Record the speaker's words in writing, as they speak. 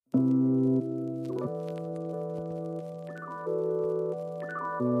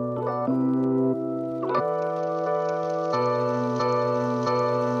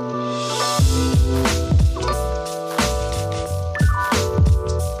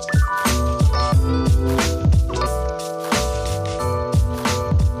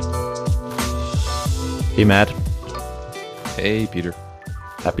Hey, Matt. Hey, Peter.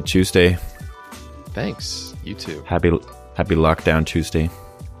 Happy Tuesday. Thanks. You too. Happy lockdown Tuesday.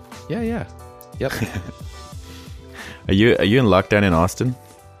 Yeah. Yep. Are you in lockdown in Austin?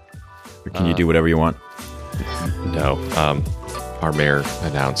 Or can you do whatever you want? No. Our mayor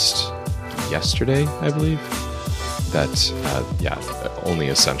announced yesterday, I believe, that only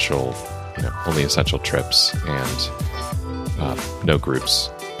essential trips and no groups,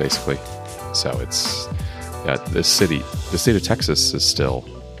 basically. So it's the state of Texas is still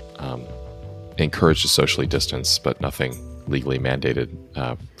encouraged to socially distance, but nothing legally mandated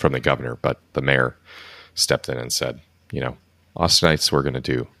from the governor. But the mayor stepped in and said, Austinites, we're going to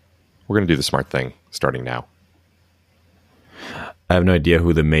do the smart thing starting now. I have no idea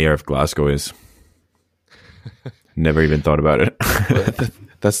who the mayor of Glasgow is. Never even thought about it.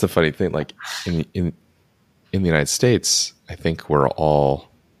 That's the funny thing. Like in the United States, I think we're all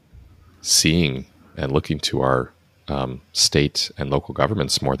seeing and looking to our state and local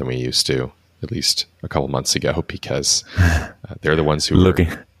governments more than we used to, at least a couple months ago, because they're the ones who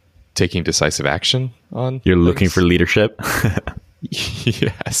are taking decisive action on. You're looking for leadership.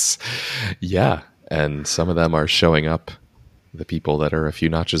 Yes. Yeah. And some of them are showing up the people that are a few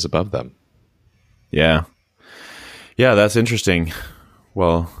notches above them. Yeah. Yeah, that's interesting.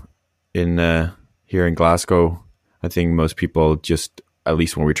 Well, here in Glasgow, I think most people just, at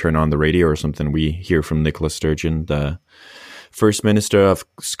least when we turn on the radio or something, we hear from Nicola Sturgeon, the First Minister of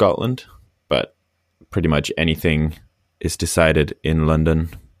Scotland, but pretty much anything is decided in London.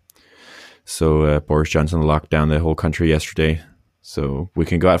 So Boris Johnson locked down the whole country yesterday. So we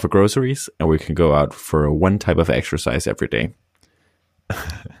can go out for groceries and we can go out for one type of exercise every day.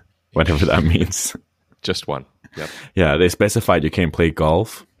 Whatever that means. Just one. Yep. Yeah, they specified you can't play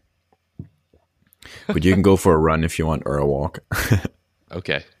golf. But you can go for a run if you want, or a walk.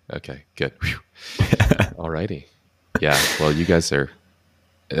 Okay, good. Alrighty. Yeah, well, you guys are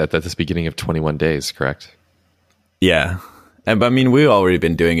at this beginning of 21 days, correct? Yeah. But I mean, we've already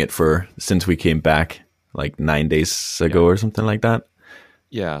been doing it since we came back, like 9 days ago or something like that.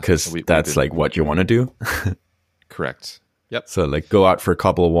 Yeah. Because that's like what you want to do. Correct. Yep. So like go out for a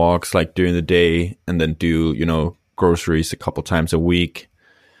couple of walks like during the day and then do, groceries a couple times a week.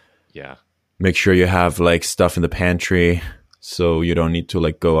 Yeah. Make sure you have like stuff in the pantry so you don't need to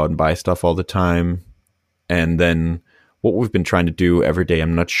like go out and buy stuff all the time. And then what we've been trying to do every day,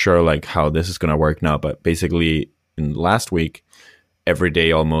 I'm not sure like how this is going to work now, but basically in last week, every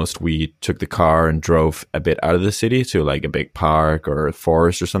day almost, we took the car and drove a bit out of the city to like a big park or a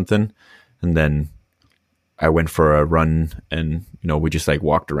forest or something. And then I went for a run and, we just like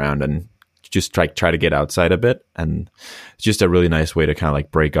walked around and just try to get outside a bit. And it's just a really nice way to kind of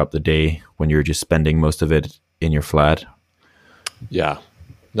like break up the day when you're just spending most of it in your flat. Yeah.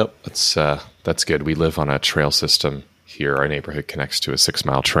 Nope. That's good. We live on a trail system here. Our neighborhood connects to a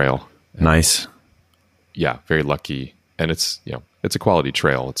 6-mile trail. Nice. Yeah. Very lucky. And it's a quality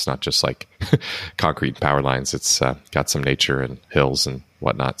trail. It's not just like concrete power lines. It's got some nature and hills and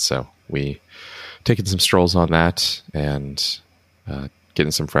whatnot. So we taking some strolls on that and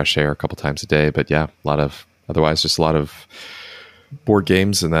getting some fresh air a couple times a day. But yeah, otherwise just a lot of board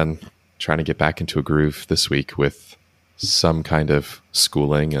games, and then trying to get back into a groove this week with some kind of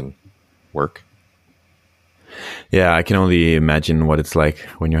schooling and work. Yeah, I can only imagine what it's like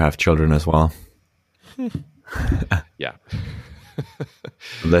when you have children as well. Yeah.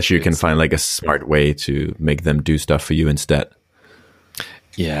 Unless you can find like a smart way to make them do stuff for you instead.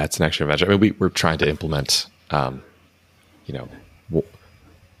 Yeah, it's an extra measure. I mean, we're trying to implement,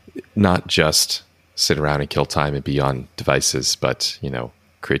 not just sit around and kill time and be on devices, but,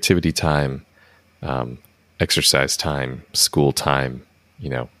 creativity time, exercise time, school time,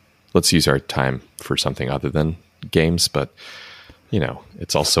 let's use our time for something other than games, but,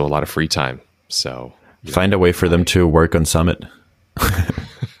 it's also a lot of free time. So find a way for them to work on Summit.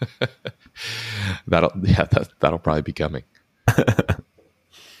 That'll probably be coming.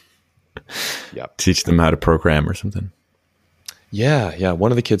 Yeah. Teach them how to program or something. Yeah.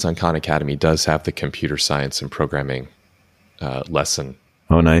 One of the kids on Khan Academy does have the computer science and programming lesson.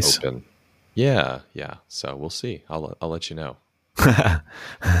 Oh, nice. Open. Yeah. So we'll see. I'll let you know.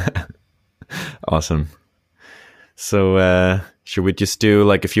 Awesome. So should we just do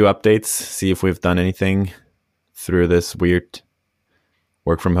like a few updates, see if we've done anything through this weird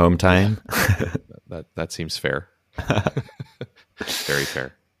work from home time? That seems fair. Very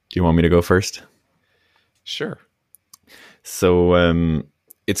fair. Do you want me to go first? Sure. So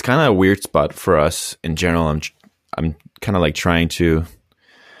it's kind of a weird spot for us in general. I'm kind of like trying to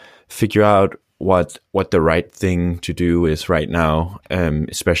figure out what the right thing to do is right now,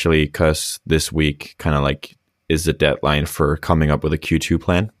 especially because this week kind of like is the deadline for coming up with a Q2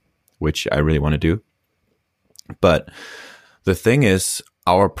 plan, which I really want to do. But the thing is,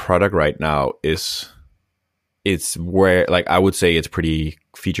 our product right now it's where, like, I would say it's pretty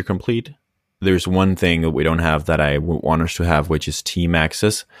feature complete. There's one thing that we don't have that I would want us to have, which is team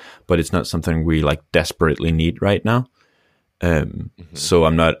access, but it's not something we like desperately need right now. So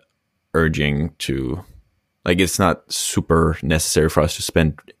I'm not urging to, like, it's not super necessary for us to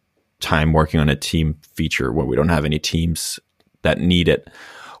spend time working on a team feature where we don't have any teams that need it.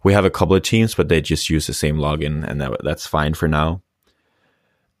 We have a couple of teams, but they just use the same login, and that's fine for now.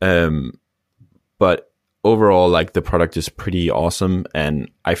 But overall, like, the product is pretty awesome,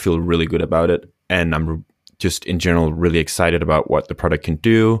 and I feel really good about it. And I'm just in general really excited about what the product can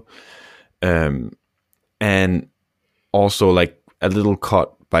do. And also, like, a little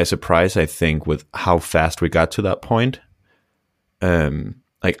caught by surprise, I think, with how fast we got to that point.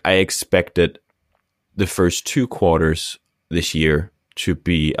 Like, I expected the first 2 quarters this year to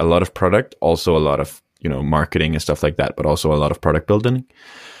be a lot of product, also a lot of, marketing and stuff like that, but also a lot of product building.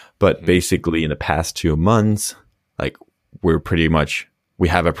 But basically in the past 2 months, like, we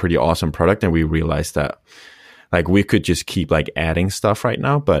have a pretty awesome product, and we realized that, like, we could just keep like adding stuff right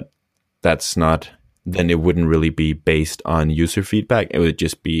now, but then it wouldn't really be based on user feedback. It would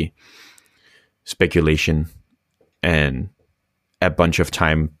just be speculation and a bunch of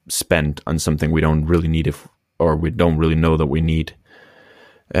time spent on something we don't really need, or we don't really know that we need.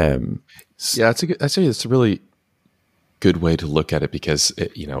 I'd say it's a really good way to look at it, because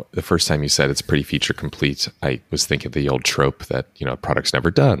the first time you said it's pretty feature complete, I was thinking of the old trope that the product's never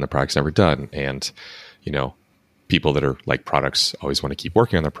done, and people that are like products always want to keep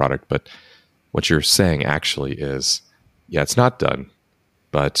working on their product. But what you're saying actually is, it's not done,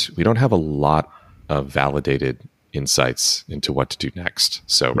 but we don't have a lot of validated insights into what to do next.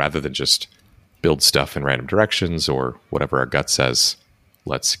 So rather than just build stuff in random directions or whatever our gut says,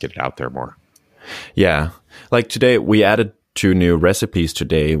 let's get it out there more. Yeah. Like, today we added 2 new recipes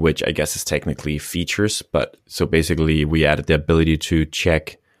today, which I guess is technically features. But so basically we added the ability to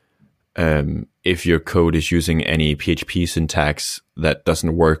check if your code is using any PHP syntax that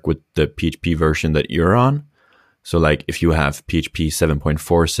doesn't work with the PHP version that you're on. So, like, if you have PHP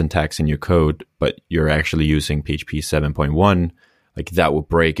 7.4 syntax in your code, but you're actually using PHP 7.1, like, that will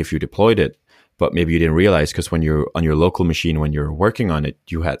break if you deployed it. But maybe you didn't realize, because when you're on your local machine, when you're working on it,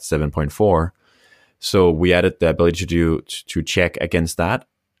 you had 7.4. So we added the ability to check against that.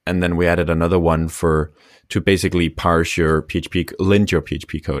 And then we added another one to basically parse your lint your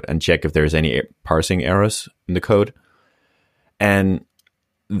PHP code and check if there's any parsing errors in the code. And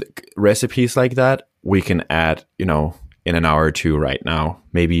recipes like that, we can add, in an hour or 2 right now,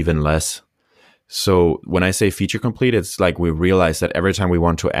 maybe even less. So when I say feature complete, it's like we realize that every time we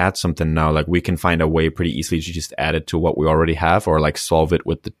want to add something now, like, we can find a way pretty easily to just add it to what we already have, or like solve it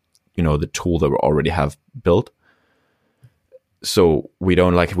with the tool that we already have built. So we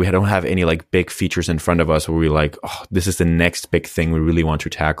don't have any like big features in front of us where we're like, oh, this is the next big thing we really want to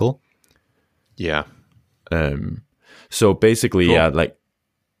tackle. Yeah. So basically, cool. Yeah, like,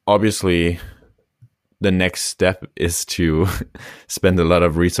 obviously the next step is to spend a lot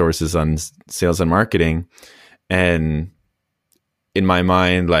of resources on sales and marketing. And in my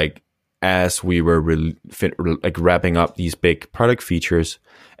mind, like, as we were wrapping up these big product features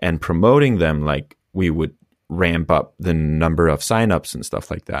and promoting them, like, we would ramp up the number of signups and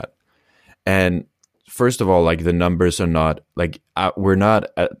stuff like that. And first of all, like, the numbers are not like, we're not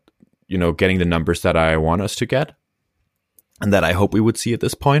at, getting the numbers that I want us to get and that I hope we would see at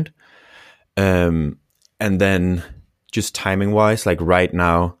this point. And then just timing wise, like, right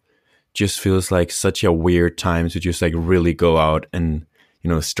now just feels like such a weird time to just like really go out and,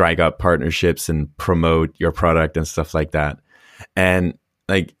 strike up partnerships and promote your product and stuff like that. And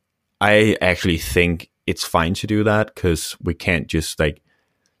like, I actually think it's fine to do that, because we can't just like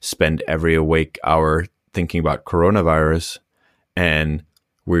spend every awake hour thinking about coronavirus, and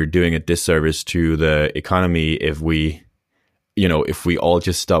we're doing a disservice to the economy if we all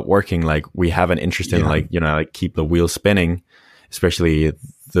just stop working. Like, we have an interest in like keep the wheel spinning, especially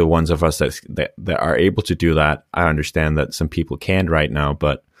the ones of us that are able to do that. I understand that some people can't right now,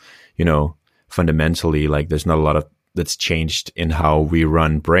 but fundamentally, like, there's not a lot of that's changed in how we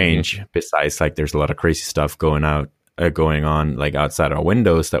run Branch. Besides, like, there's a lot of crazy stuff going on like outside our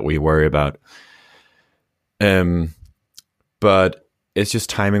windows that we worry about. But it's just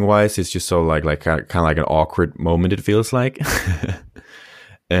timing wise, it's just so like kind of like an awkward moment, it feels like.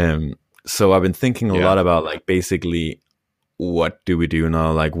 So I've been thinking a lot about, like, basically what do we do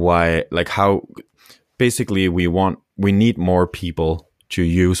now? Like why, like how, basically we need more people to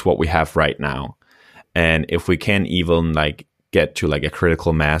use what we have right now. And if we can even like get to like a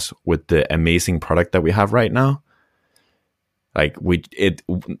critical mass with the amazing product that we have right now, like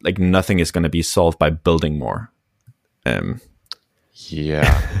like nothing is going to be solved by building more.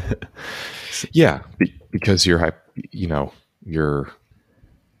 Yeah. Yeah. Because your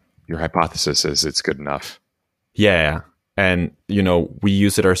hypothesis is it's good enough. Yeah. And, we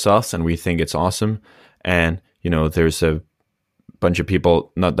use it ourselves and we think it's awesome. And, there's a bunch of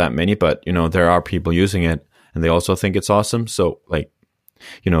people, not that many, but, there are people using it and they also think it's awesome. So like,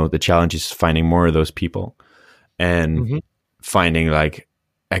 the challenge is finding more of those people and finding like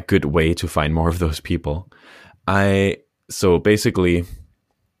a good way to find more of those people. So basically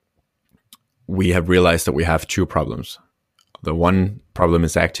we have realized that we have two problems. The one problem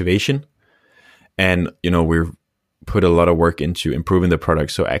is activation. And, we've put a lot of work into improving the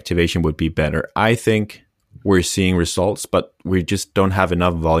product so activation would be better. I think we're seeing results, but we just don't have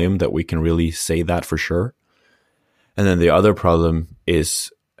enough volume that we can really say that for sure. And then the other problem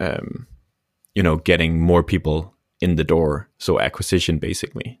is, getting more people in the door. So acquisition,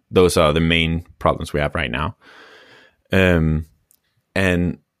 basically. Those are the main problems we have right now. And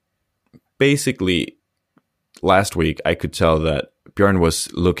basically, last week, I could tell that Bjorn was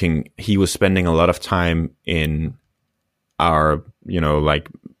he was spending a lot of time in our, like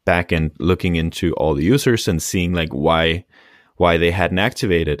back end, looking into all the users and seeing like why they hadn't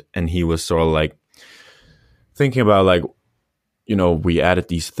activated. And he was sort of like thinking about like, we added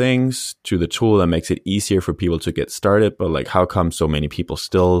these things to the tool that makes it easier for people to get started. But like, how come so many people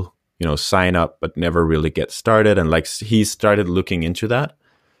still, sign up, but never really get started? And like, he started looking into that.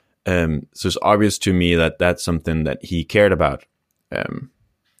 So it's obvious to me that that's something that he cared about,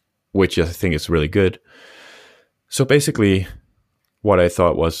 which I think is really good. So basically, what I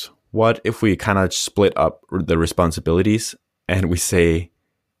thought was, what if we kind of split up the responsibilities and we say,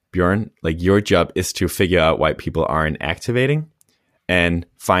 Bjorn, like your job is to figure out why people aren't activating and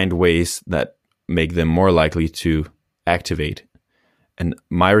find ways that make them more likely to activate. And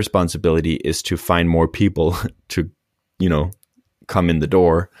my responsibility is to find more people to, come in the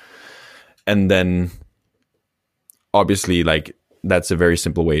door. And then obviously, like, that's a very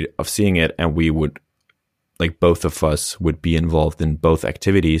simple way of seeing it. And we would, like, both of us would be involved in both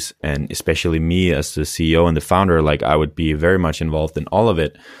activities. And especially me as the CEO and the founder, like, I would be very much involved in all of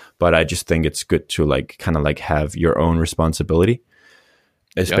it. But I just think it's good to, like, kind of like have your own responsibility,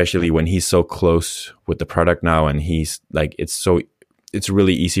 especially when he's so close with the product now. And he's like, it's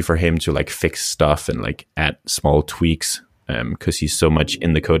really easy for him to like fix stuff and like add small tweaks because he's so much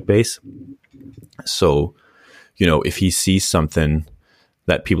in the code base. So, if he sees something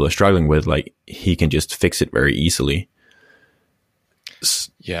that people are struggling with, like, he can just fix it very easily.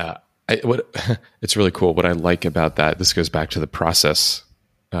 Yeah. It's really cool. What I like about that, this goes back to the process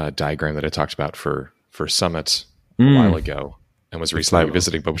diagram that I talked about for Summit a while ago and was recently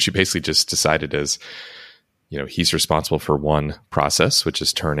visiting. But what she basically just decided is, he's responsible for one process, which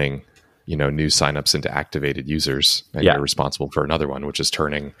is turning, new signups into activated users. And you're responsible for another one, which is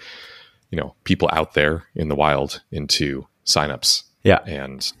turning, people out there in the wild into signups. Yeah.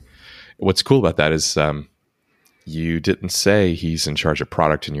 And what's cool about that is you didn't say he's in charge of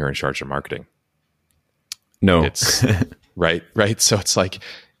product and you're in charge of marketing. No. It's right. So it's like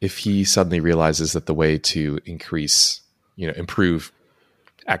if he suddenly realizes that the way to improve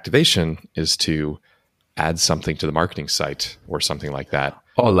activation is to add something to the marketing site or something like that.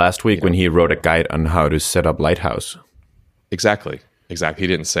 Oh, last week when he wrote a guide on how to set up Lighthouse. Exactly. He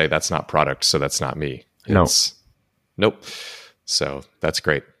didn't say that's not product, so that's not me. Nope. So that's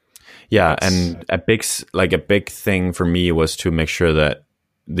great. Yeah, and a big thing for me was to make sure that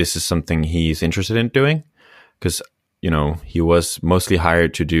this is something he's interested in doing, because he was mostly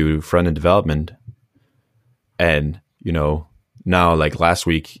hired to do front-end development, and now, like, last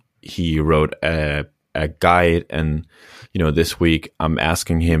week he wrote a guide, and this week I'm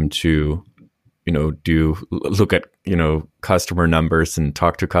asking him to look at customer numbers and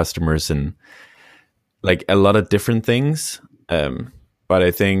talk to customers and like a lot of different things. But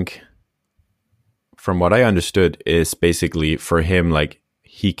I think from what I understood is basically for him, like,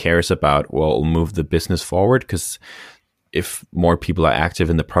 he cares about what will move the business forward, because if more people are active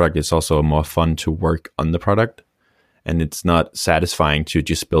in the product, it's also more fun to work on the product. And it's not satisfying to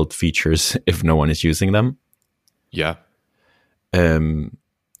just build features if no one is using them. Yeah.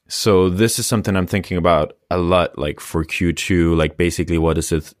 So this is something I'm thinking about a lot, like for Q2, like basically what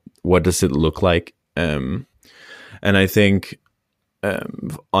does it look like? And I think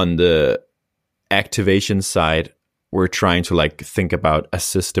on the activation side, we're trying to like think about a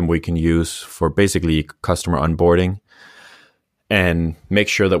system we can use for basically customer onboarding and make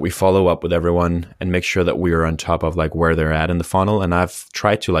sure that we follow up with everyone and make sure that we are on top of like where they're at in the funnel. And I've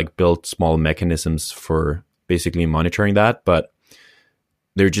tried to like build small mechanisms for basically monitoring that, but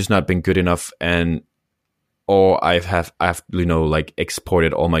they're just not been good enough. And or I've like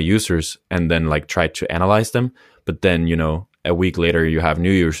exported all my users and then like tried to analyze them. But then, a week later you have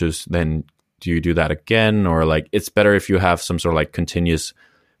new users, then do you do that again? Or like, it's better if you have some sort of like continuous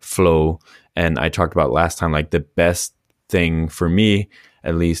flow. And I talked about last time, like the best thing for me,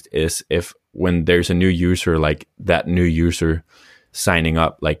 at least, is if when there's a new user, like that new user signing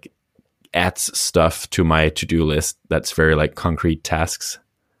up, like adds stuff to my to-do list that's very like concrete tasks.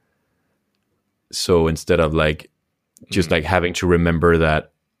 So instead of like just like having to remember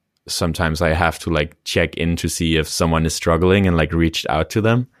that sometimes I have to like check in to see if someone is struggling and like reached out to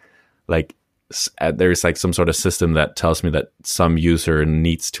them, like there's like some sort of system that tells me that some user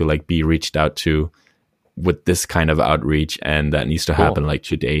needs to like be reached out to with this kind of outreach, and that needs to happen like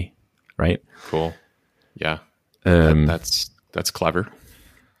today, right? Cool. Yeah. That's clever.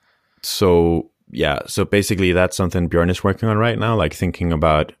 So basically that's something Bjorn is working on right now, like thinking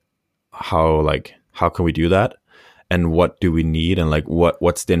about how can we do that and what do we need, and like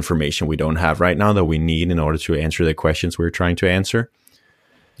what's the information we don't have right now that we need in order to answer the questions we're trying to answer.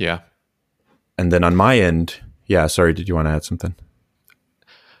 Yeah. And then on my end, sorry, did you want to add something?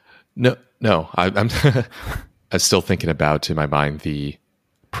 No, I'm I'm still thinking about, in my mind, the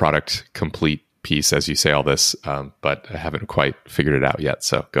product complete piece as you say all this, but I haven't quite figured it out yet.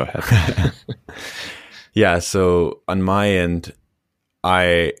 So go ahead. Yeah. So on my end,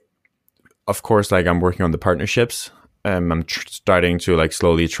 of course, like I'm working on the partnerships. I'm starting to like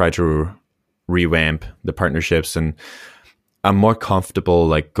slowly try to revamp the partnerships, and I'm more comfortable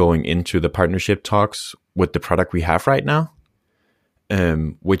like going into the partnership talks with the product we have right now,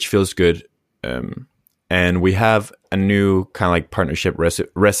 which feels good. And we have a new kind of like partnership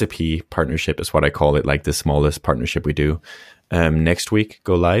recipe partnership is what I call it, like the smallest partnership we do. Next week,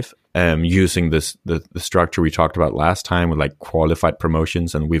 go live, using the structure we talked about last time with like qualified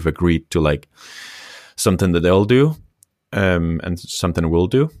promotions, and we've agreed to like something that they'll do, and something we'll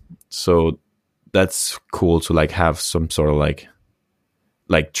do. So that's cool to like have some sort of like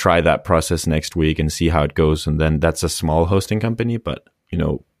try that process next week and see how it goes. And then that's a small hosting company, but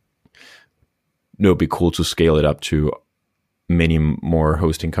it'd be cool to scale it up to many more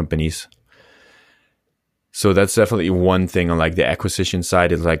hosting companies. So that's definitely one thing on like the acquisition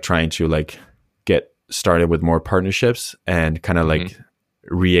side, is like trying to like get started with more partnerships and kind of like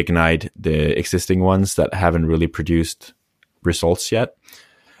reignite the existing ones that haven't really produced results yet.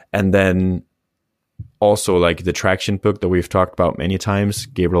 And then also like the traction book that we've talked about many times,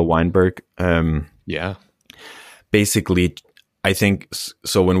 Gabriel Weinberg. Basically, I think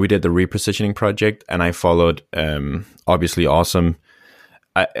so. When we did the repositioning project and I followed, obviously awesome.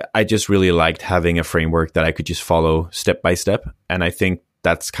 I just really liked having a framework that I could just follow step by step. And I think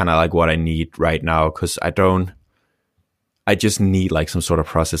that's kind of like what I need right now, because I just need like some sort of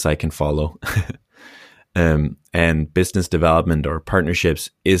process I can follow. And business development or partnerships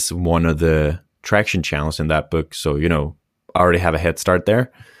is one of the traction channels in that book. So, I already have a head start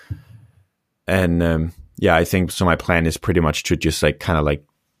there. And I think so. My plan is pretty much to just like kind of like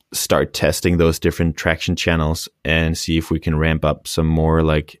start testing those different traction channels and see if we can ramp up some more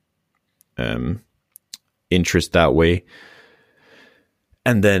like interest that way.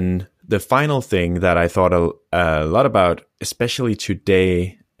 And then the final thing that I thought a lot about, especially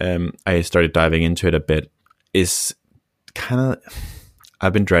today, I started diving into it a bit, is kind of,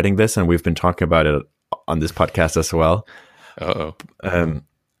 I've been dreading this, and we've been talking about it on this podcast as well.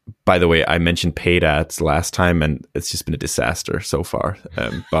 By the way, I mentioned paid ads last time, and it's just been a disaster so far.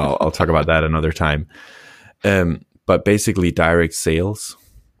 But I'll talk about that another time. But basically, direct sales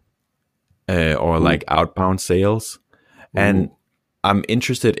or like outbound sales, and I'm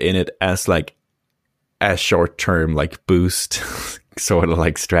interested in it as like a short term like boost sort of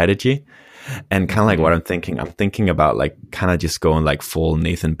like strategy. And kind of like what I'm thinking about like kind of just going like full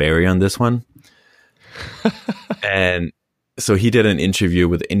Nathan Barry on this one. And so he did an interview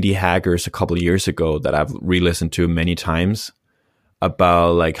with Indie Hackers a couple of years ago that I've re-listened to many times,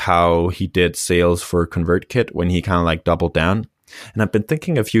 about like how he did sales for ConvertKit when he kind of like doubled down. And I've been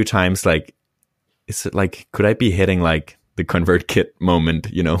thinking a few times, like, is it like, could I be hitting like the ConvertKit moment,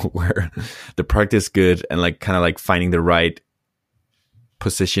 where the product is good and like kind of like finding the right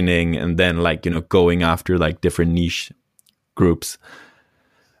positioning, and then like, going after like different niche groups.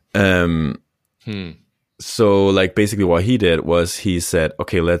 So like basically what he did was he said,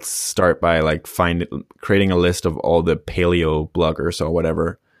 okay, let's start by like creating a list of all the paleo bloggers or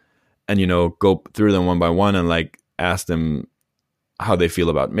whatever, and go through them one by one and like ask them how they feel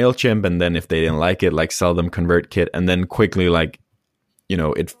about MailChimp, and then if they didn't like it, like sell them ConvertKit, and then quickly like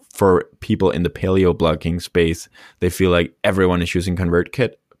it for people in the paleo blogging space, they feel like everyone is using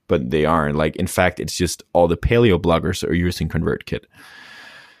ConvertKit, but they aren't. Like in fact, it's just all the paleo bloggers are using ConvertKit.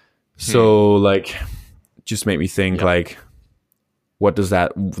 So like just made me think like what would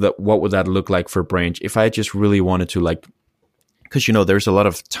that look like for Branch if I just really wanted to, like, because there's a lot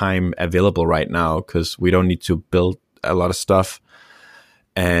of time available right now because we don't need to build a lot of stuff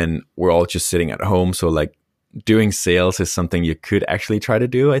and we're all just sitting at home, so like doing sales is something you could actually try to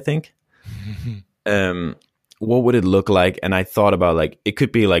do, I think. What would it look like? And I thought about like it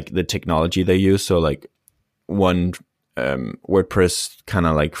could be like the technology they use, so like one WordPress kind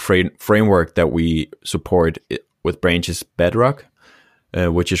of like framework that we support with Branch is Bedrock,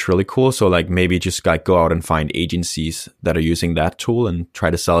 which is really cool. So like maybe just like go out and find agencies that are using that tool and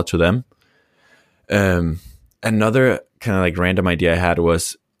try to sell it to them. Another kind of like random idea I had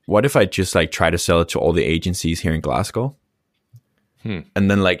was, what if I just like try to sell it to all the agencies here in Glasgow? And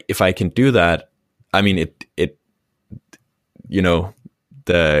then like if I can do that, I mean it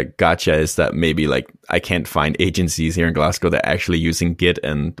the gotcha is that maybe like I can't find agencies here in Glasgow that are actually using Git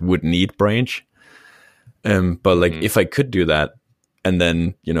and would need Branch. But like if I could do that, and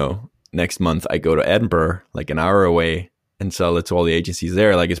then next month I go to Edinburgh, like an hour away, and sell it to all the agencies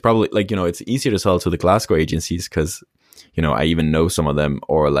there, like it's probably like it's easier to sell to the Glasgow agencies because I even know some of them,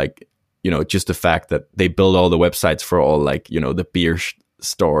 or like just the fact that they build all the websites for all like the beer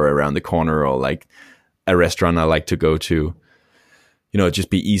store around the corner, or like a restaurant I like to go to. It'd just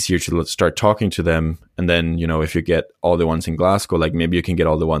be easier to start talking to them. And then, if you get all the ones in Glasgow, like maybe you can get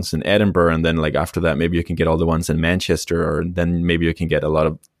all the ones in Edinburgh. And then like after that, maybe you can get all the ones in Manchester, or then maybe you can get a lot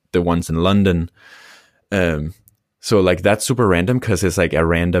of the ones in London. So like that's super random because it's like a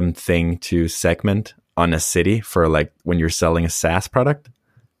random thing to segment on a city for like when you're selling a SaaS product,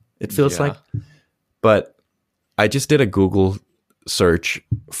 it feels like. But I just did a Google search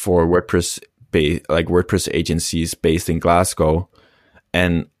for WordPress agencies based in Glasgow.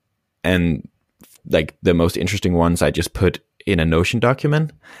 And like the most interesting ones I just put in a Notion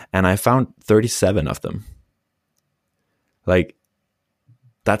document, and I found 37 of them. Like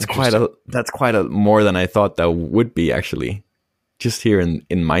that's quite a more than I thought that would be, actually, just here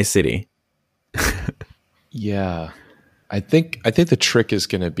in my city. Yeah. I think the trick is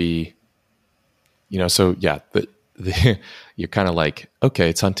going to be, so yeah, you're kind of like, okay,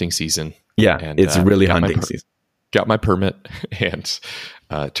 it's hunting season. Yeah, and, it's really hunting season. Got my permit, and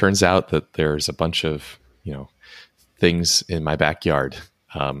turns out that there's a bunch of things in my backyard,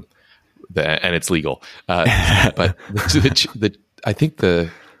 and it's legal. But I think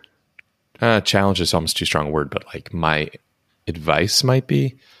the challenge is almost too strong a word, but like my advice might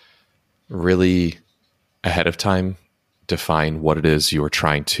be really ahead of time define what it is you're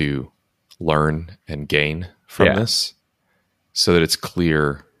trying to learn and gain from this, so that it's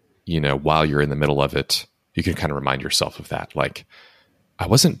clear, while you're in the middle of it. You can kind of remind yourself of that. Like, I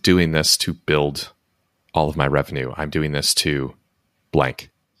wasn't doing this to build all of my revenue. I'm doing this to blank,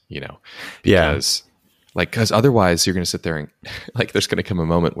 because otherwise you're going to sit there and like, there's going to come a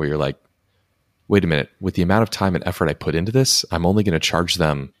moment where you're like, wait a minute, with the amount of time and effort I put into this, I'm only going to charge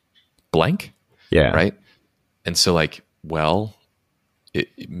them blank. Yeah. Right. And so like, well,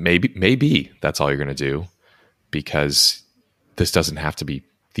 maybe that's all you're going to do, because this doesn't have to be,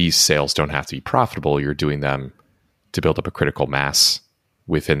 these sales don't have to be profitable. You're doing them to build up a critical mass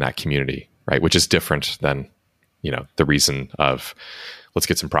within that community, right? Which is different than, the reason of let's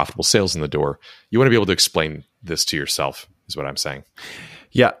get some profitable sales in the door. You want to be able to explain this to yourself is what I'm saying.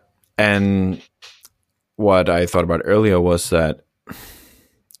 Yeah. And what I thought about earlier was that,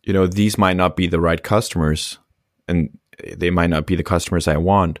 these might not be the right customers, and they might not be the customers I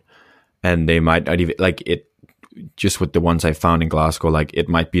want. And they might not even like it. Just with the ones I found in Glasgow, like it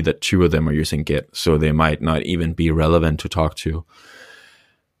might be that 2 of them are using Git, so they might not even be relevant to talk to.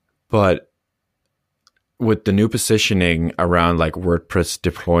 But with the new positioning around like WordPress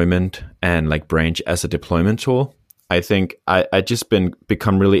deployment and like Branch as a deployment tool, I think I just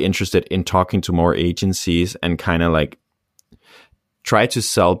become really interested in talking to more agencies and kind of like try to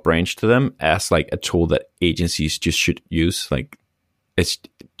sell Branch to them as like a tool that agencies just should use. Like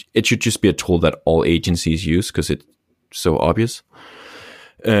it should just be a tool that all agencies use because it's so obvious.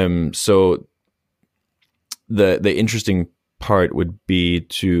 So the interesting part would be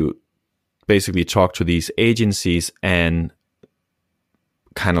to basically talk to these agencies and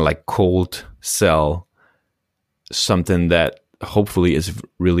kind of like cold sell something that hopefully is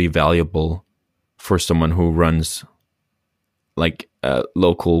really valuable for someone who runs like a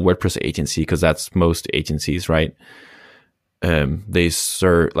local WordPress agency, because that's most agencies, right? They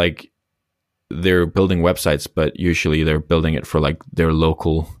serve, like, they're building websites, but usually they're building it for like their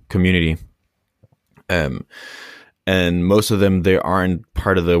local community. And most of them, they aren't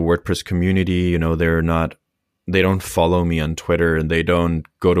part of the WordPress community. They don't follow me on Twitter, and they don't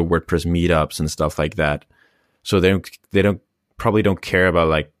go to WordPress meetups and stuff like that. So they probably don't care about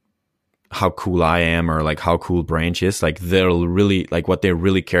like how cool I am or like how cool Branch is. Like, they'll really, like, what they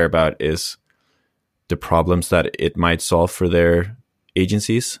really care about is the problems that it might solve for their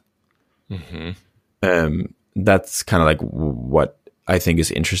agencies. Mm-hmm. That's kind of like what I think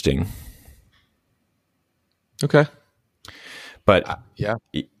is interesting. Okay. But yeah,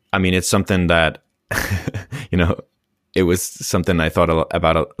 I mean, it's something that, it was something I thought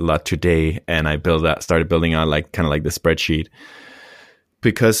about a lot today, and I started building on like kind of like the spreadsheet,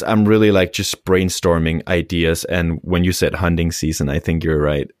 because I'm really like just brainstorming ideas. And when you said hunting season, I think you're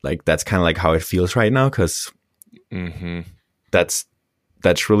right. Like, that's kind of like how it feels right now, because that's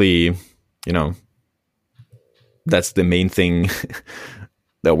really, that's the main thing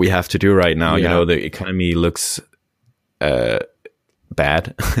that we have to do right now. Yeah. The economy looks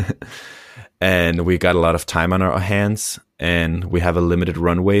bad, and we got a lot of time on our hands, and we have a limited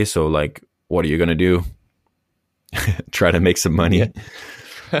runway. So like, what are you going to do? Try to make some money.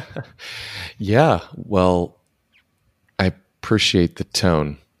 Yeah. Yeah. Well, I appreciate the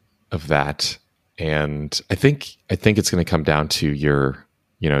tone of that. And I think it's going to come down to your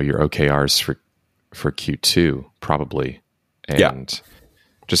OKRs for Q2 probably. And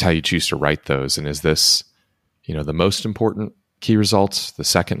just how you choose to write those. And is this, the most important key results, the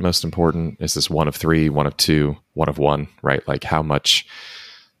second most important? Is this one of three, one of two, one of one, right? Like, how much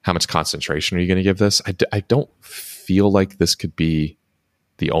concentration are you going to give this? I don't feel like this could be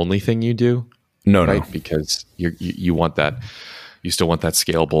the only thing you do. No, right? No. Because you want that, you still want that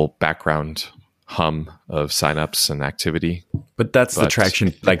scalable background hum of signups and activity. But that's the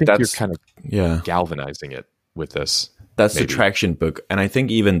traction. Like, that's, you're kind of galvanizing it with this. That's maybe the traction book. And I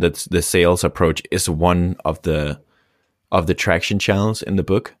think even that the sales approach is one of the traction channels in the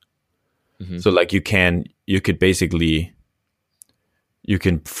book. Mm-hmm. So like, you could basically, you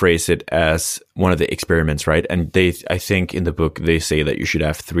can phrase it as one of the experiments, right? And I think in the book, they say that you should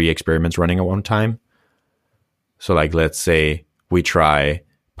have 3 experiments running at one time. So like, let's say we try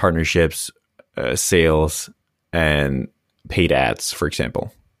partnerships, sales, and paid ads, for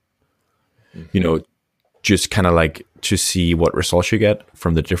example. Mm-hmm. Just kind of like to see what results you get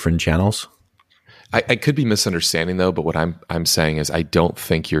from the different channels. I could be misunderstanding though, but what I'm saying is I don't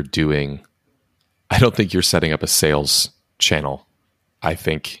think you're setting up a sales channel. I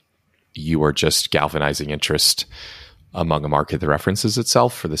think you are just galvanizing interest among a market that references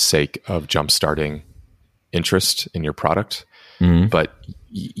itself for the sake of jumpstarting interest in your product. Mm-hmm. But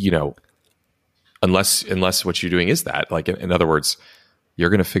unless what you're doing is that, like, in other words, you're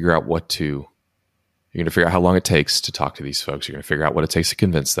going to figure out how long it takes to talk to these folks. You're going to figure out what it takes to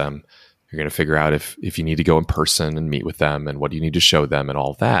convince them. You're going to figure out if you need to go in person and meet with them, and what you need to show them, and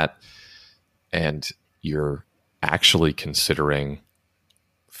all of that. And you're actually considering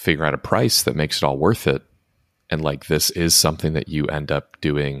figuring out a price that makes it all worth it. And like, this is something that you end up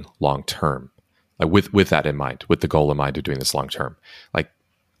doing long term, like with that in mind, with the goal in mind of doing this long term. Like,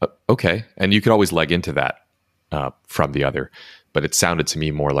 okay, and you could always leg into that from the other, but it sounded to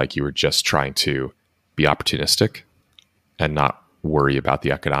me more like you were just trying to be opportunistic and not worry about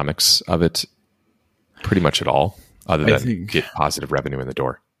the economics of it pretty much at all, other than get positive revenue in the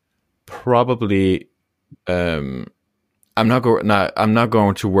door. Probably, I'm not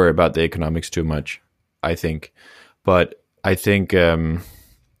going to worry about the economics too much, I think. But I think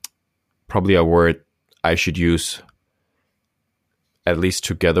probably a word I should use, at least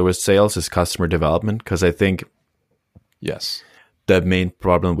together with sales, is customer development. Because I think, yes, the main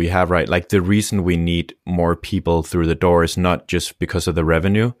problem we have, right? Like, the reason we need more people through the door is not just because of the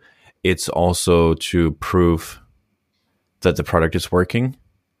revenue. It's also to prove that the product is working.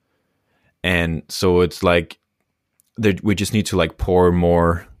 And so it's like, we just need to like pour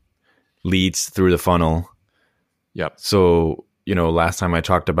more leads through the funnel. Yep. So, last time I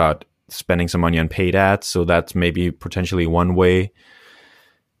talked about spending some money on paid ads. So that's maybe potentially one way.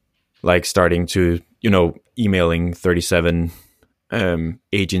 Like, starting to, emailing 37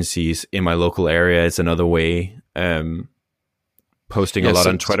 agencies in my local area is another way. Posting a lot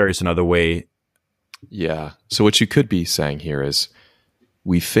on Twitter is another way. Yeah. So what you could be saying here is,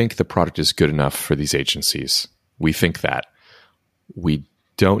 we think the product is good enough for these agencies. We think that. We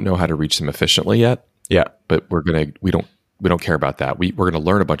don't know how to reach them efficiently yet. Yeah. But we don't care about that. We're going to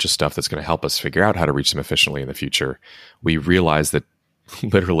learn a bunch of stuff that's going to help us figure out how to reach them efficiently in the future. We realize that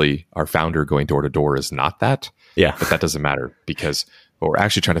literally our founder going door to door is not that. Yeah. But that doesn't matter, because what we're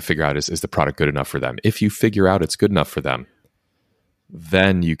actually trying to figure out is the product good enough for them? If you figure out it's good enough for them,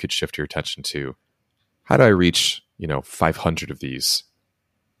 then you could shift your attention to, how do I reach, 500 of these?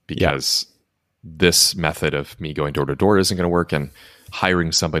 Because this method of me going door to door isn't going to work, and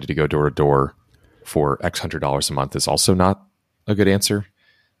hiring somebody to go door to door for X $100 a month is also not a good answer.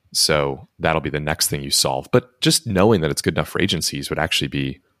 So that'll be the next thing you solve. But just knowing that it's good enough for agencies would actually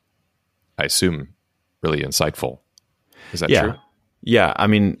be, I assume, really insightful. Is that true? Yeah. I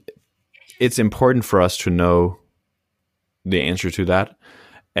mean, it's important for us to know the answer to that.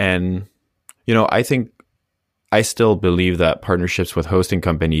 And, I think I still believe that partnerships with hosting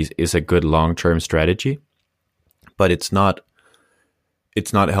companies is a good long-term strategy, but it's not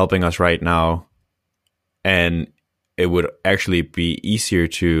helping us right now. And it would actually be easier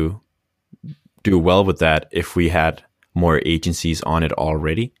to do well with that if we had more agencies on it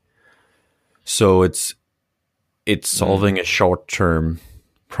already. So it's solving a short-term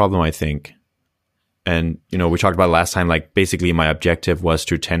problem, I think. And, we talked about last time, like basically my objective was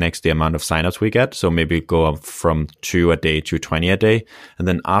to 10x the amount of signups we get. So maybe go up from 2 a day to 20 a day. And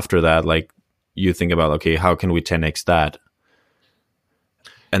then after that, like you think about, okay, how can we 10x that?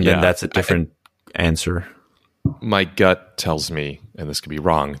 And then that's a different answer. My gut tells me, and this could be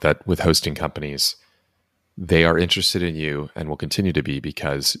wrong, that with hosting companies, they are interested in you and will continue to be,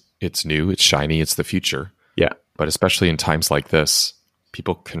 because it's new, it's shiny, it's the future. Yeah. But especially in times like this,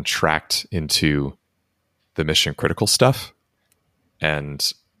 people contract into the mission critical stuff.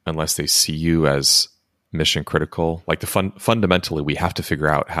 And unless they see you as mission critical, like fundamentally, we have to figure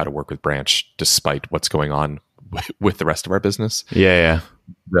out how to work with Branch despite what's going on with the rest of our business. Yeah.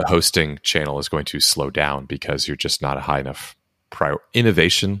 The hosting channel is going to slow down because you're just not a high enough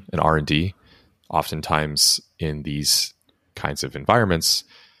innovation and R&D. Oftentimes in these kinds of environments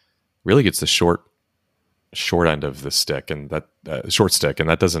really gets the short end of the stick, and that short stick. And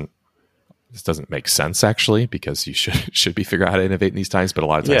this doesn't make sense actually, because you should be figuring out how to innovate in these times. But a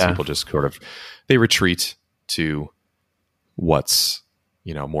lot of times people just sort of, they retreat to what's,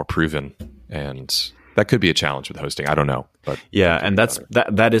 more proven, and that could be a challenge with hosting. I don't know, but and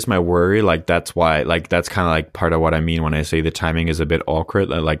that is my worry. Like that's why, like that's kind of like part of what I mean when I say the timing is a bit awkward.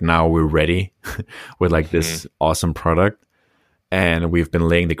 Like now we're ready with like this awesome product, and we've been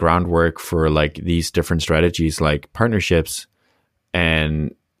laying the groundwork for like these different strategies, like partnerships,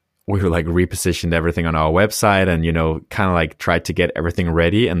 and we like repositioned everything on our website, and kind of like tried to get everything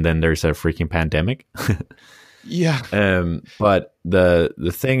ready, and then there's a freaking pandemic. But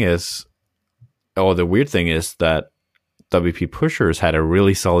the thing is, the weird thing is that WP Pushers had a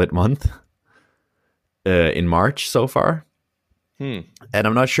really solid month in March so far. And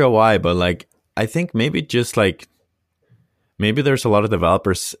I'm not sure why, but like I think maybe just like maybe there's a lot of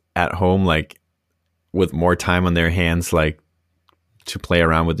developers at home like with more time on their hands, like to play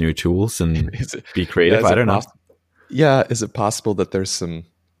around with new tools and be creative. I don't know. Is it possible that there's some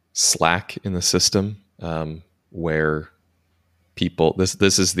slack in the system where people,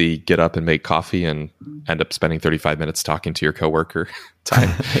 this is the get up and make coffee and end up spending 35 minutes talking to your coworker time.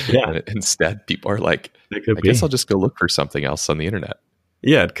 And instead, people are like, I guess I'll just go look for something else on the internet.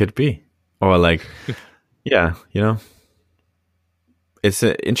 Yeah, it could be. Or like, it's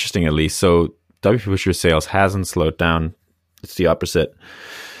interesting at least. So WP Pusher sales hasn't slowed down. It's the opposite.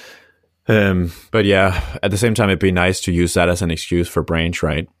 But yeah, at the same time, it'd be nice to use that as an excuse for Branch,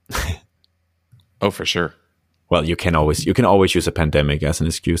 right? Oh, for sure. Well, you can always use a pandemic as an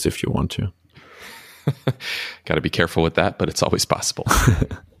excuse if you want to. Got to be careful with that, but it's always possible.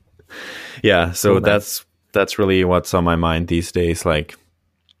 Yeah, so that's really what's on my mind these days. Like,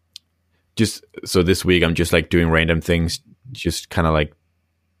 just so this week I'm just like doing random things, just kind of like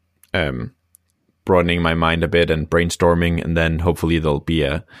broadening my mind a bit and brainstorming, and then hopefully there'll be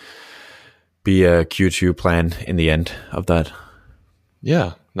a Q2 plan in the end of that.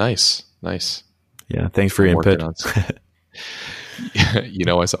 Yeah, nice. Yeah, thanks for your input. I'm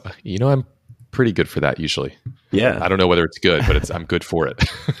pretty good for that usually. Yeah, I don't know whether it's good, but I'm good for it.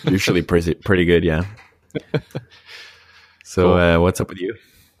 Usually pretty good. Yeah. So cool. What's up with you?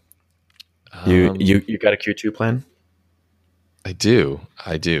 You got a Q2 plan? I do.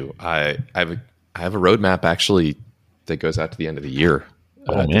 I have a roadmap actually that goes out to the end of the year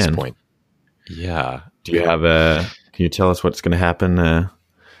at this point. Yeah. Do you have can you tell us what's going to happen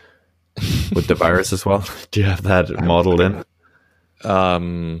with the virus as well? Do you have that modeled in?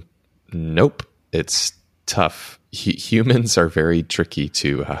 Nope. It's tough. Humans are very tricky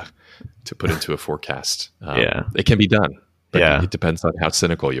to to put into a forecast. Yeah. It can be done, but Yeah. it depends on how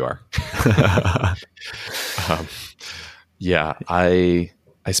cynical you are. Yeah, I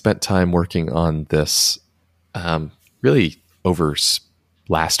spent time working on this really over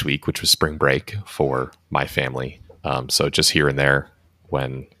last week, which was spring break for my family. So just here and there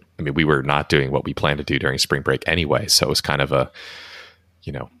when, I mean, we were not doing what we planned to do during spring break anyway. So it was kind of a,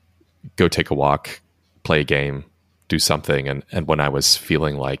 go take a walk, play a game, do something. And when I was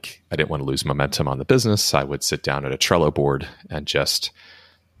feeling like I didn't want to lose momentum on the business, I would sit down at a Trello board and just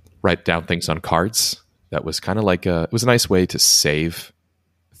write down things on cards. That was kind of like it was a nice way to save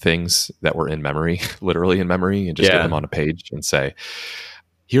things that were in memory, literally in memory, and just get them on a page and say,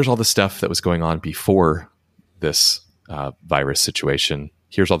 here's all the stuff that was going on before this virus situation.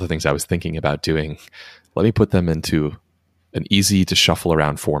 Here's all the things I was thinking about doing. Let me put them into an easy to shuffle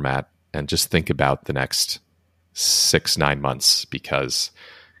around format and just think about the next 6-9 months, because,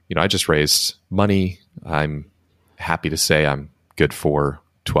 I just raised money. I'm happy to say I'm good for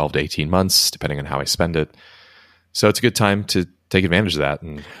 12 to 18 months, depending on how I spend it. So it's a good time to take advantage of that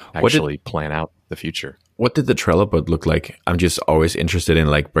and actually plan out the future. What did the Trello board look like? I'm just always interested in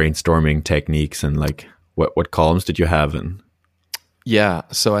like brainstorming techniques and like what columns did you have? And yeah,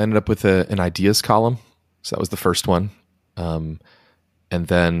 so I ended up with an ideas column. So that was the first one. And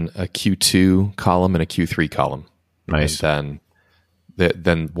then a Q2 column and a Q3 column. Nice. And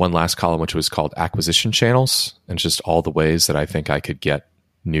then one last column, which was called acquisition channels, and just all the ways that I think I could get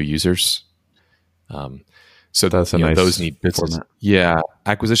new users. So that's a nice those need business. format. Yeah,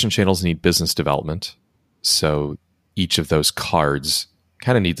 acquisition channels need business development. So each of those cards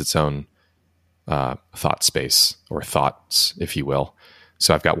kind of needs its own thought space, or thoughts, if you will.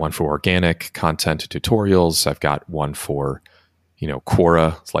 So I've got one for organic content tutorials. I've got one for,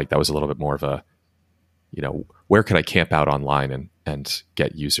 Quora. It's like that was a little bit more of a, where could I camp out online and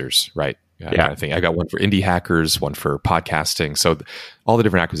get users, right? Kind of thing. I got one for indie hackers, one for podcasting. So all the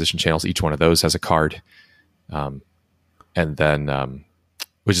different acquisition channels, each one of those has a card. And then,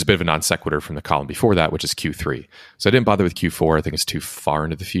 which is a bit of a non sequitur from the column before that, which is Q3. So I didn't bother with Q4. I think it's too far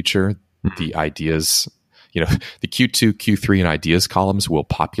into the future. The ideas, the Q2, Q3, and ideas columns will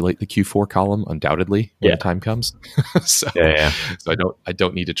populate the Q4 column undoubtedly when the time comes. So I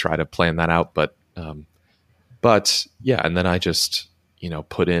don't need to try to plan that out, but yeah. And then I just,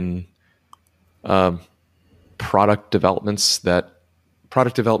 put in, product developments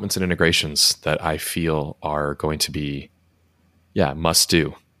and integrations that I feel are going to be, must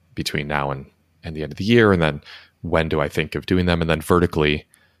do between now and the end of the year. And then when do I think of doing them? And then vertically,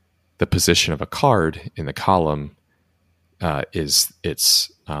 the position of a card in the column is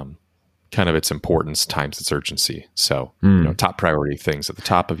its kind of its importance times its urgency. So, top priority things at the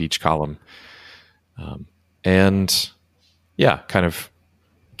top of each column. And kind of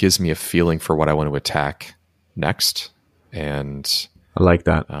gives me a feeling for what I want to attack next. And I like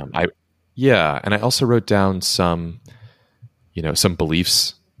that. And I also wrote down some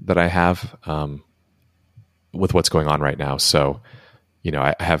beliefs that I have with what's going on right now. So,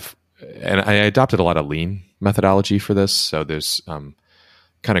 I have, and I adopted a lot of lean methodology for this. So there's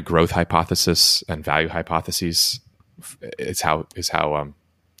kind of growth hypothesis and value hypotheses. Is how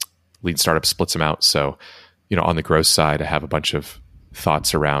lean startup splits them out. So, on the growth side, I have a bunch of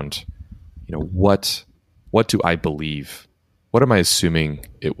thoughts around, what do I believe? What am I assuming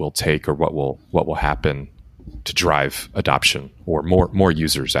it will take, or what will happen to drive adoption or more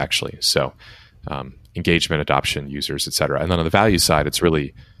users actually? So engagement, adoption, users, et cetera. And then on the value side, it's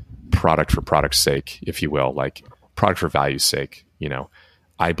really product for product's sake, if you will, like product for value's sake.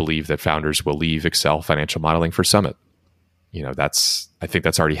 I believe that founders will leave Excel financial modeling for Summit. I think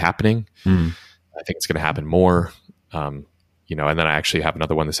that's already happening. I think it's going to happen more. And then I actually have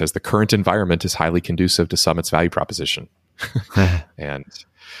another one that says the current environment is highly conducive to Summit's value proposition. And,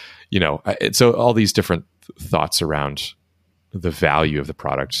 so all these different thoughts around the value of the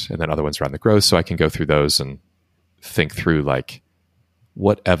product, and then other ones around the growth. So I can go through those and think through, like,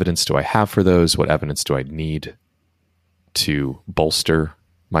 what evidence do I have for those? What evidence do I need to bolster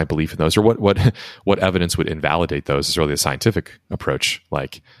my belief in those? Or what evidence would invalidate those is really a scientific approach.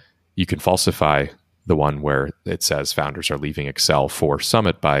 Like, you can falsify the one where it says founders are leaving Excel for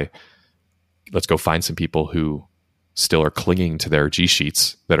Summit by, let's go find some people who still are clinging to their G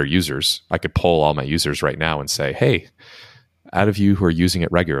Sheets that are users. I could poll all my users right now and say, hey, out of you who are using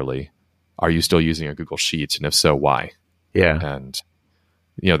it regularly, are you still using a Google Sheets? And if so, why? Yeah. And,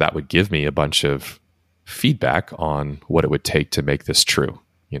 that would give me a bunch of feedback on what it would take to make this true,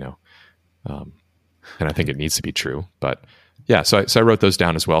 and I think it needs to be true. But yeah, so I wrote those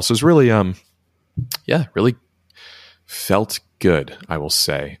down as well. So it's really, really felt good, I will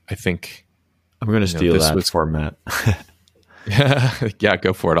say. I think I'm going to steal this that was- format. yeah,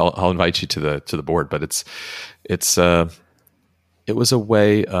 go for it. I'll invite you to the board, but it was a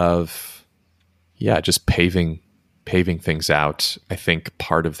way of just paving things out. I think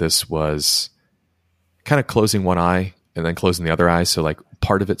part of this was kind of closing one eye and then closing the other eye. So like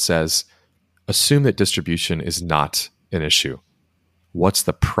part of it says, assume that distribution is not an issue. What's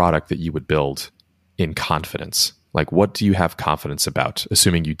the product that you would build in confidence? Like, what do you have confidence about,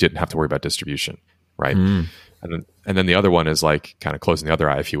 assuming you didn't have to worry about distribution, right? And then the other one is like kind of closing the other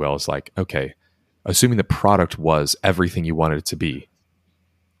eye, if you will, is like, okay, assuming the product was everything you wanted it to be,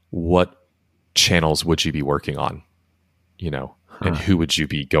 what channels would you be working on, and who would you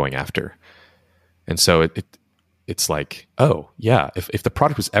be going after? And so it's like, oh yeah, if the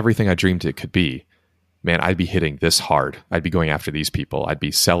product was everything I dreamed it could be, man, I'd be hitting this hard. I'd be going after these people. I'd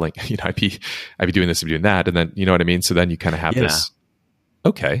be selling, I'd be doing this, I'd be doing that. And then, you know what I mean? So then you kind of have this,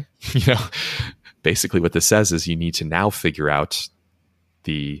 okay, basically what this says is you need to now figure out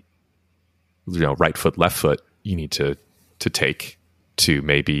the, right foot, left foot you need to take to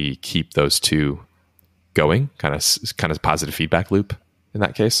maybe keep those two going, kind of positive feedback loop in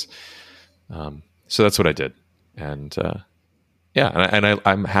that case. So that's what I did. And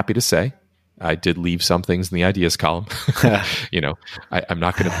I'm happy to say I did leave some things in the ideas column. I'm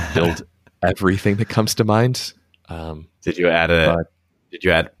not going to build everything that comes to mind. Did you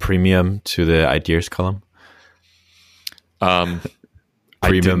add premium to the ideas column?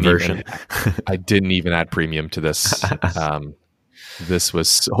 Premium version. I didn't even add premium to this. This was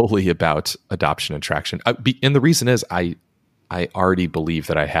solely about adoption and traction. And the reason is I already believe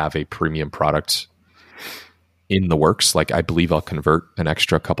that I have a premium product in the works. Like I believe I'll convert an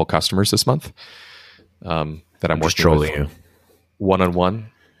extra couple customers this month that I'm working with one-on-one.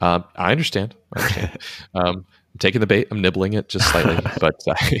 I understand. I'm taking the bait. I'm nibbling it just slightly, but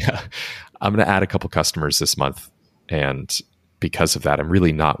I'm going to add a couple customers this month. And because of that, I'm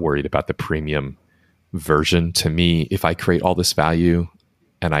really not worried about the premium version. To me, if I create all this value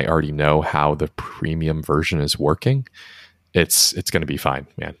and I already know how the premium version is working, it's going to be fine,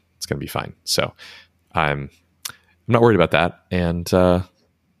 man. It's going to be fine. So I'm not worried about that. And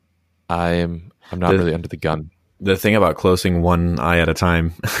I'm not really under the gun. The thing about closing one eye at a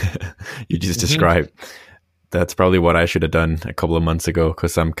time, you just described, that's probably what I should have done a couple of months ago,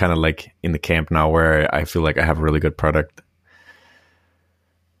 because I'm kind of like in the camp now where I feel like I have a really good product.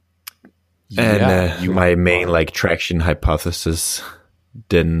 And my main like traction hypothesis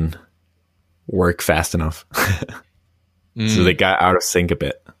didn't work fast enough. So they got out of sync a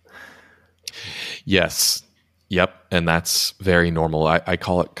bit. Yes. Yep. And that's very normal. I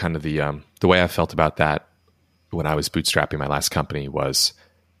call it kind of the way I felt about that when I was bootstrapping my last company was,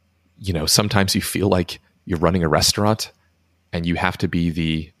 sometimes you feel like you're running a restaurant and you have to be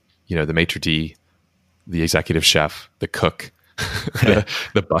the maitre d', the executive chef, the cook, the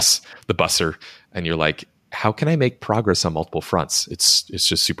busser. And you're like, how can I make progress on multiple fronts? It's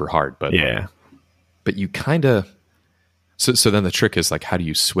just super hard, but you kind of, so then the trick is like, how do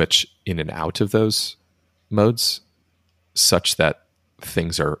you switch in and out of those modes such that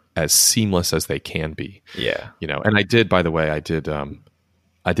things are as seamless as they can be? Yeah. And I did, by the way, I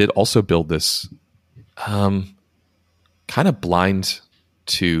did also build this, kind of blind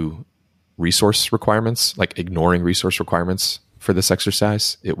to resource requirements, like ignoring resource requirements for this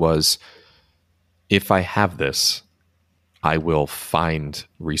exercise. It was, if I have this, I will find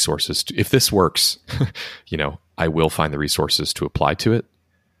resources if this works, I will find the resources to apply to it.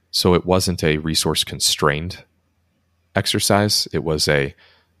 So it wasn't a resource constrained exercise. It was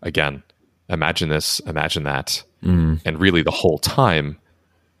again, imagine this, imagine that. And really the whole time,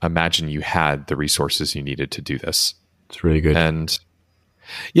 imagine you had the resources you needed to do this. It's really good. And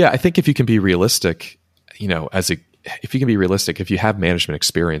I think if you can be realistic, if you have management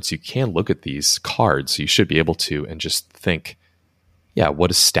experience, you can look at these cards. You should be able to, and just think, what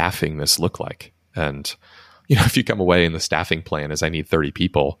does staffing this look like? And, if you come away and the staffing plan is I need 30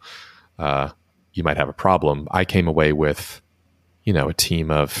 people, you might have a problem. I came away with, a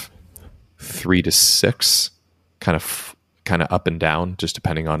team of 3 to 6, kind of up and down, just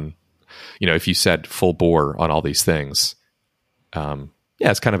depending on, if you said full bore on all these things,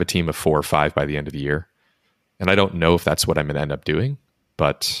 it's kind of a team of 4 or 5 by the end of the year. And I don't know if that's what I'm going to end up doing,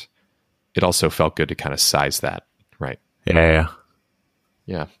 but it also felt good to kind of size that, right?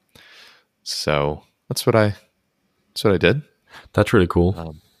 Yeah. So that's what I did. That's really cool.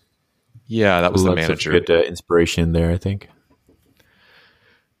 That was the manager. Good inspiration there, I think.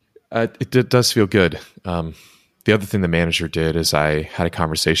 It does feel good. The other thing the manager did is I had a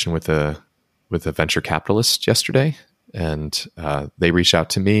conversation with a venture capitalist yesterday, and they reached out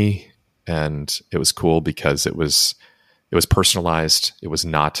to me, and it was cool because it was personalized. It was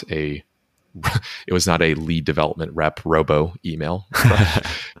not a lead development rep robo email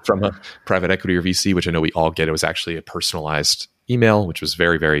from a private equity or VC, which I know we all get. It was actually a personalized email, which was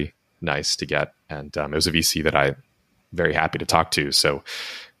very, very nice to get. And it was a VC that I'm very happy to talk to. So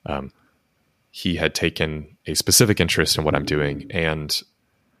he had taken a specific interest in what I'm doing and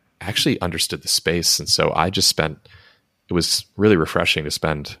actually understood the space. And so it was really refreshing to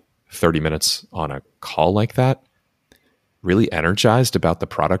spend 30 minutes on a call like that, really energized about the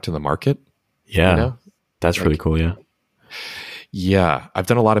product and the market. Yeah, you know? That's really cool. Yeah. Yeah. I've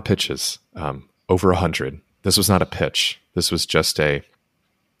done a lot of pitches, over 100. This was not a pitch. This was just let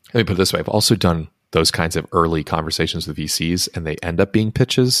me put it this way. I've also done those kinds of early conversations with VCs, and they end up being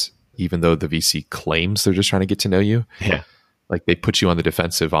pitches, even though the VC claims they're just trying to get to know you. Yeah. Like they put you on the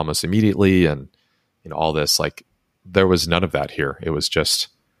defensive almost immediately. And all this, like there was none of that here. It was just,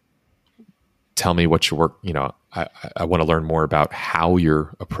 tell me what your work, I want to learn more about how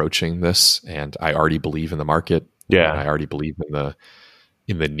you're approaching this. And I already believe in the market. Yeah. I already believe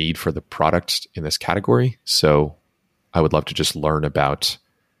in the need for the product in this category. So I would love to just learn about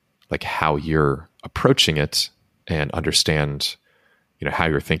like how you're approaching it and understand, how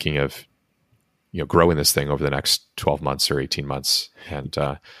you're thinking of, growing this thing over the next 12 months or 18 months. And,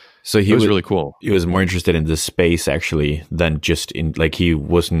 so it was really cool. He was more interested in the space actually than just in like he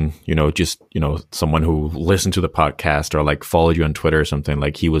wasn't, just someone who listened to the podcast or like followed you on Twitter or something.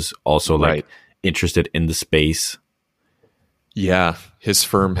 Like he was also like interested in the space. Yeah, his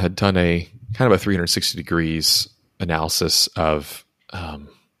firm had done a kind of a 360 degrees analysis of let's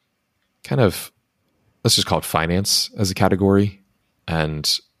just call it finance as a category,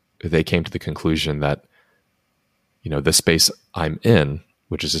 and they came to the conclusion that the space I'm in,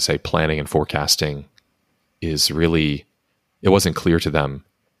 which is to say planning and forecasting, is really, it wasn't clear to them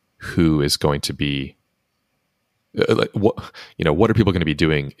who is going to be, what are people going to be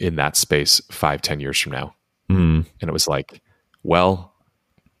doing in that space 5-10 years from now? Mm. And it was like, well,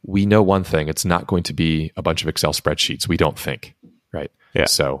 we know one thing, it's not going to be a bunch of Excel spreadsheets. We don't think, right? Yeah.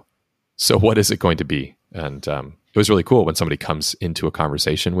 So what is it going to be? And it was really cool when somebody comes into a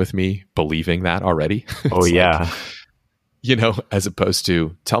conversation with me believing that already. Oh yeah. As opposed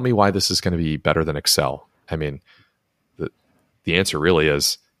to tell me why this is going to be better than Excel. I mean, the answer really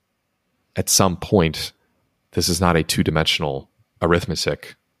is at some point, this is not a 2-dimensional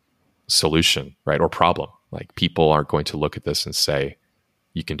arithmetic solution, right? Or problem. Like people aren't going to look at this and say,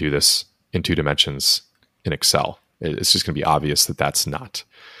 you can do this in 2 dimensions in Excel. It's just going to be obvious that that's not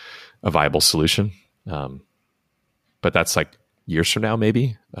a viable solution. But that's like years from now,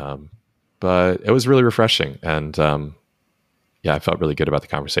 maybe. But it was really refreshing. And, I felt really good about the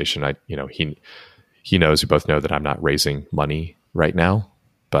conversation. He knows, we both know that I'm not raising money right now,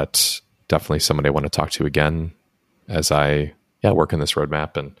 but definitely someone I want to talk to again as I work on this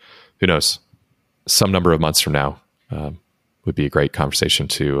roadmap. And who knows, some number of months from now would be a great conversation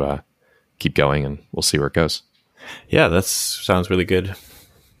to keep going, and we'll see where it goes. Yeah, that sounds really good.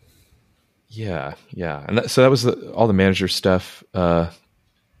 Yeah. And so that was all the manager stuff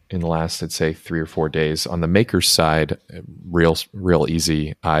in the last, I'd say, 3 or 4 days. On the maker side, real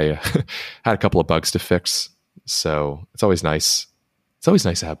easy. I had a couple of bugs to fix, so it's always nice. It's always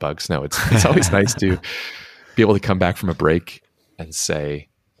nice to have bugs. No, it's always nice to be able to come back from a break and say,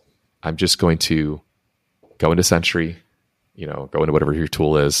 I'm just going to go into Sentry, go into whatever your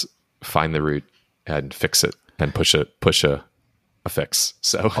tool is, find the root and fix it and push a fix.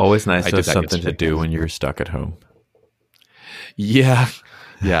 So always nice to have something to do when you're stuck at home. Yeah.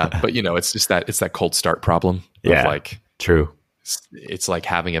 But it's that cold start problem. Yeah. Like, true. It's like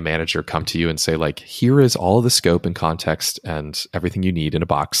having a manager come to you and say like, here is all the scope and context and everything you need in a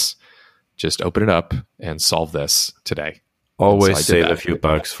box. Just open it up and solve this today. Always save a few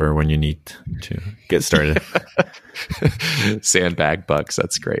bucks for when you need to get started. Sandbag bucks.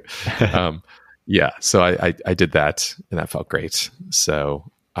 That's great. So I did that, and that felt great.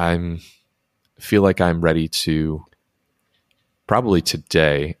 So feel like I'm ready to, probably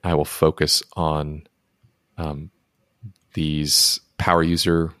today, I will focus on these power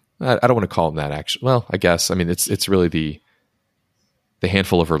user. I don't want to call them that actually. Well, I guess, it's really the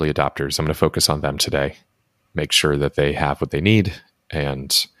handful of early adopters. I'm going to focus on them today. Make sure that they have what they need.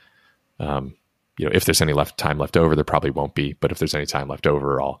 And, if there's any time left over, there probably won't be, but if there's any time left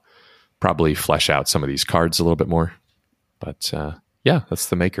over, I'll probably flesh out some of these cards a little bit more. But, that's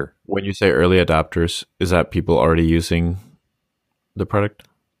the maker. When you say early adopters, is that people already using the product?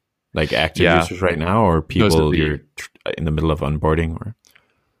 Like active users right now, or people you're in the middle of onboarding? Or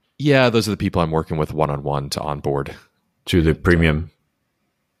yeah, those are the people I'm working with one-on-one to onboard. to the premium.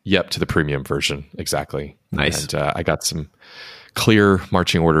 Yep, to the premium version. Exactly. Nice. And I got some clear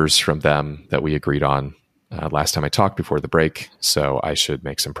marching orders from them that we agreed on last time I talked before the break. So I should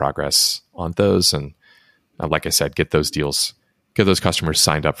make some progress on those. And like I said, get those customers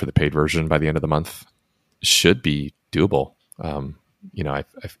signed up for the paid version by the end of the month. Should be doable.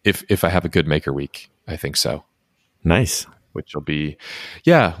 If I have a good maker week, I think so. Nice. Which will be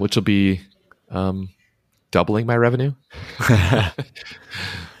doubling my revenue.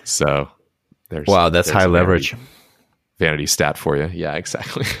 So there's that's high leverage. Vanity stat for you. Yeah,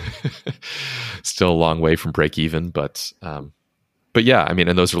 exactly. Still a long way from break even, but yeah, I mean,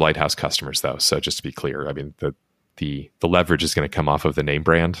 and those are Lighthouse customers though. So just to be clear, I mean, the leverage is going to come off of the name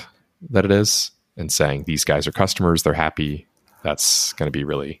brand that it is, and saying these guys are customers, they're happy. That's going to be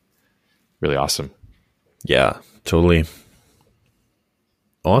really, really awesome. Yeah, totally.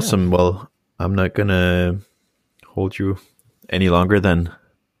 Awesome. Yeah. Well, I'm not going to hold you any longer than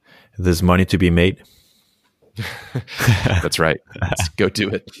there's money to be made. That's right. Let's go do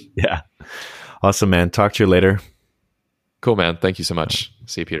it. Yeah. Awesome, man. Talk to you later. Cool, man. Thank you so much.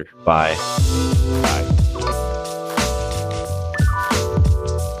 See you, Peter. Bye.